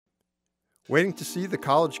Waiting to see the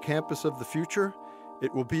college campus of the future?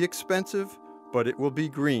 It will be expensive, but it will be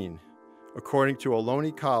green. According to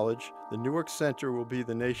Ohlone College, the Newark Center will be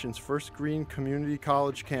the nation's first green community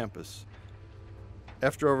college campus.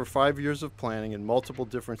 After over 5 years of planning and multiple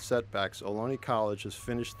different setbacks, Ohlone College has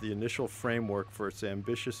finished the initial framework for its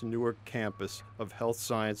ambitious Newark campus of health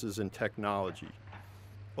sciences and technology.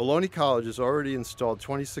 Ohlone College has already installed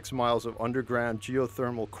 26 miles of underground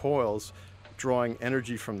geothermal coils drawing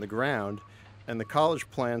energy from the ground, and the college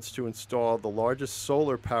plans to install the largest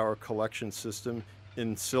solar power collection system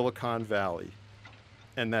in Silicon Valley.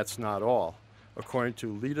 And that's not all, according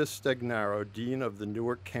to Lita Stegnaro, Dean of the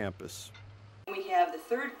Newark campus. We have the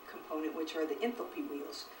third component, which are the Enthalpy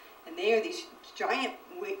wheels. And they are these giant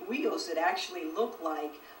wheels that actually look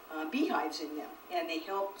like beehives in them. And they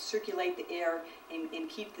help circulate the air and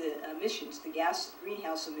keep the emissions, the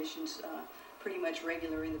greenhouse emissions, pretty much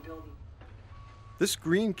regular in the building. This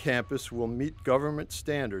green campus will meet government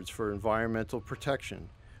standards for environmental protection.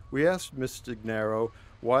 We asked Ms. Stegnaro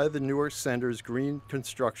why the Newark Center's green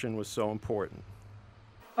construction was so important.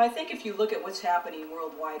 I think if you look at what's happening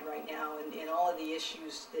worldwide right now and all of the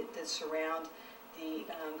issues that surround the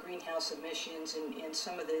greenhouse emissions and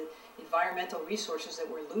some of the environmental resources that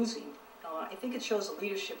we're losing, I think it shows a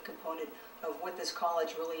leadership component of what this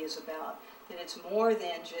college really is about. That it's more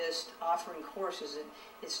than just offering courses.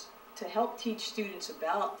 It's to help teach students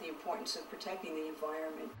about the importance of protecting the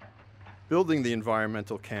environment. Building the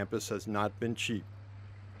environmental campus has not been cheap.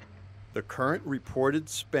 The current reported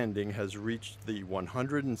spending has reached the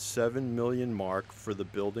 $107 million mark for the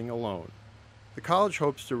building alone. The college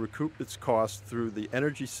hopes to recoup its costs through the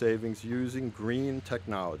energy savings using green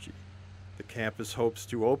technology. The campus hopes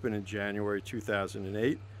to open in January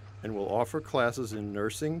 2008 and will offer classes in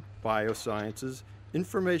nursing, biosciences,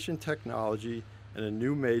 information technology, and a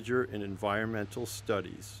new major in environmental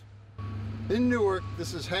studies. In Newark,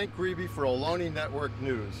 this is Hank Grebe for Ohlone Network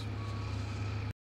News.